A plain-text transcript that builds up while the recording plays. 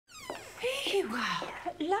you are,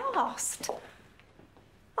 at last.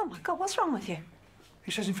 Oh, my God, what's wrong with you?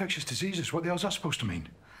 He says infectious diseases. What the hell's that supposed to mean?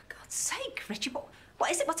 For God's sake, Richie,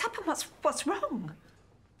 what is it? What's happened? What's wrong?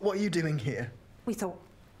 What are you doing here? We thought,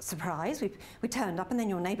 surprise, we turned up and then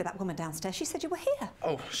your neighbour, that woman downstairs, she said you were here.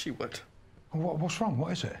 Oh, she would. What's wrong?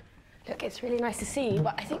 What is it? Look, it's really nice to see you,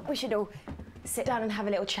 but I think we should all sit down and have a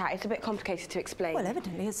little chat. It's a bit complicated to explain. Well,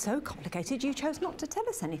 evidently it's so complicated you chose not to tell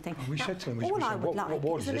us anything. We said to them, all I would like what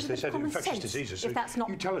was is a this? little They bit said of common infectious sense, diseases. if that's not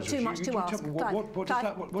you tell us, too much to ask. What does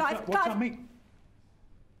that mean?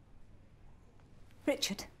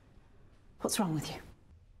 Richard, what's wrong with you?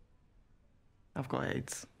 I've got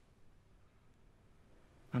AIDS.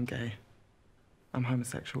 I'm gay. I'm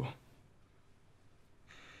homosexual.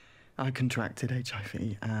 I contracted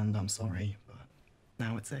HIV and I'm sorry, but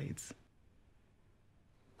now it's AIDS.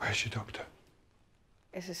 Where's your doctor?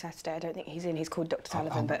 It's a Saturday. I don't think he's in. He's called Dr.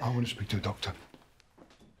 Sullivan, but... I want to speak to a doctor.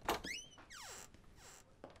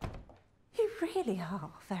 You really are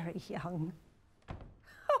very young.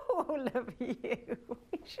 All of you.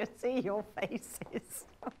 We should see your faces.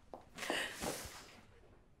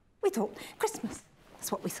 We thought Christmas.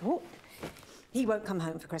 That's what we thought. He won't come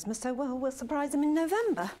home for Christmas, so we'll surprise him in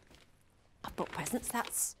November. I've brought presents.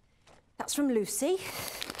 That's from Lucy.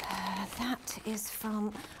 That is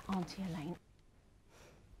from Auntie Elaine.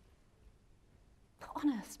 What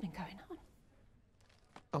on earth's been going on?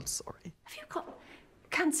 I'm sorry. Have you got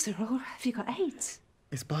cancer or have you got AIDS?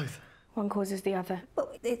 It's both. One causes the other.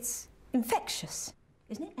 Well, it's infectious,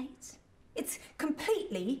 isn't it, AIDS? It's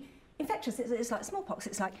completely infectious. It's like smallpox.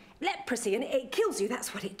 It's like leprosy, and it kills you.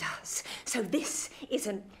 That's what it does. So this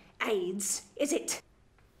isn't AIDS, is it?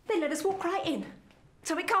 They let us walk right in.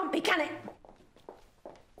 So it can't be, can it?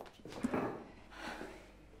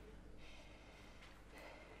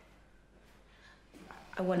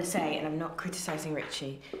 I want to say, and I'm not criticising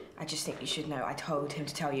Richie, I just think you should know I told him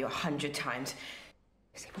to tell you 100 times.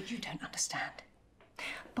 See, what you don't understand,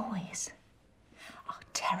 boys are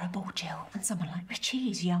terrible, Jill, and someone like Richie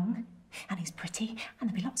is young and he's pretty and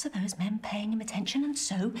there'll be lots of those men paying him attention and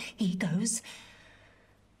so he goes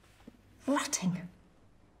rutting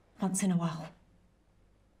once in a while.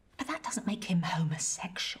 But that doesn't make him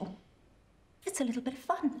homosexual. It's a little bit of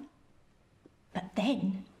fun. But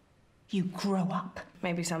then you grow up.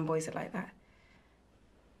 Maybe some boys are like that.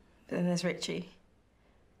 But then there's Richie,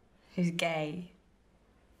 who's gay.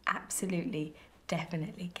 Absolutely,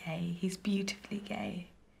 definitely gay. He's beautifully gay.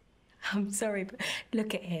 I'm sorry, but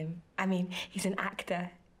look at him. I mean, he's an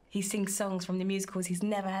actor. He sings songs from the musicals. He's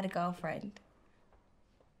never had a girlfriend.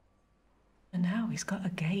 And now he's got a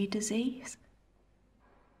gay disease.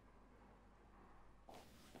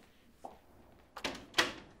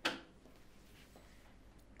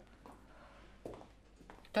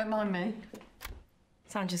 Don't mind me.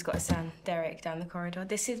 Sandra's got a son, Derek, down the corridor.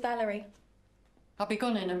 This is Valerie. I'll be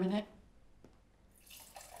gone in a minute.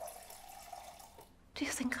 Do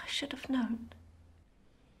you think I should have known?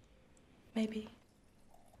 Maybe.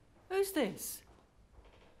 Who's this?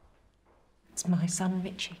 It's my son,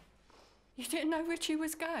 Richie. You didn't know Richie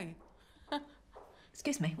was gay?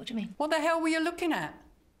 Excuse me, what do you mean? What the hell were you looking at?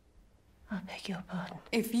 I beg your pardon.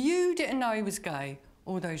 If you didn't know he was gay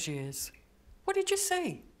all those years, what did you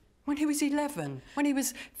see? When he was 11, when he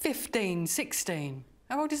was 15, 16.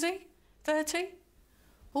 How old is he? 30?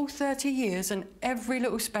 All 30 years and every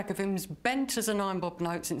little speck of him's bent as a 9-bob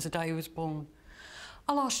note since the day he was born.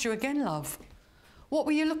 I'll ask you again, love. What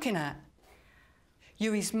were you looking at?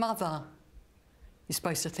 You, his mother. You're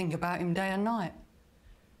supposed to think about him day and night.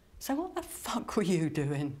 So what the fuck were you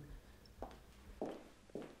doing?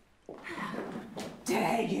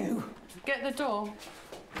 Dare you? Get the door.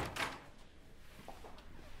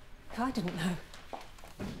 I didn't know.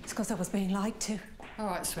 It's because I was being lied to. All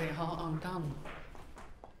right, sweetheart, I'm done.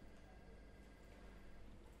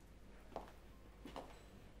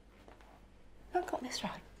 I got this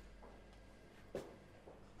right.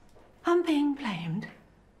 I'm being blamed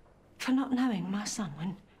for not knowing my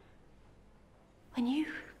son when you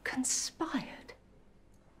conspired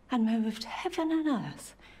and moved heaven and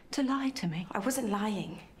earth to lie to me. I wasn't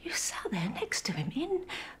lying. You sat there next to him in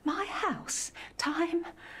my house, time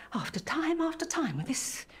after time after time, with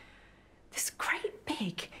this great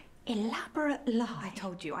big, elaborate lie. I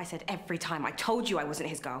told you. I said every time. I told you I wasn't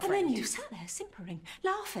his girlfriend. And then you sat there simpering,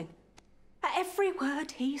 laughing at every word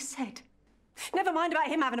he said. Never mind about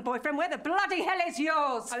him having a boyfriend. Where the bloody hell is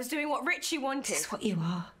yours? I was doing what Richie wanted. This is what you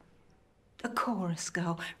are. A chorus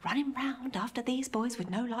girl, running round after these boys with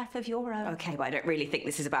no life of your own. OK, but I don't really think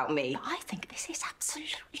this is about me. But I think this is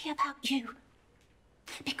absolutely about you.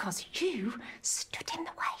 Because you stood in the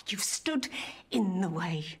way. You stood in the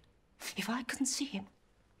way. If I couldn't see him,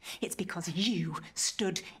 it's because you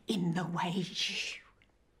stood in the way. You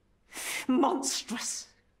monstrous,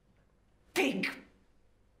 big